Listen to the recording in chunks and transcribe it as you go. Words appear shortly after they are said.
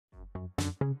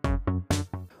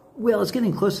Well, it's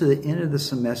getting close to the end of the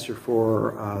semester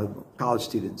for college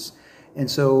students. And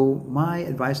so my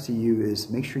advice to you is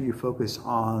make sure you focus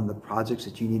on the projects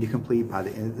that you need to complete by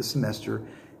the end of the semester.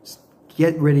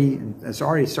 Get ready and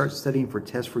already start studying for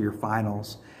tests for your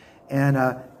finals. And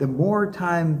the more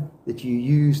time that you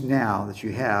use now that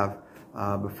you have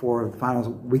before the finals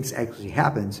weeks actually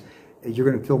happens, you're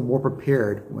going to feel more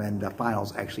prepared when the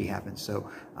finals actually happen. So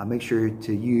make sure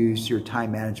to use your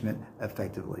time management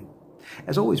effectively.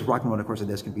 As always, Rock and Roll, of course, at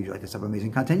Desk Computer. Like this type of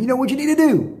amazing content, you know what you need to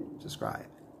do. Subscribe.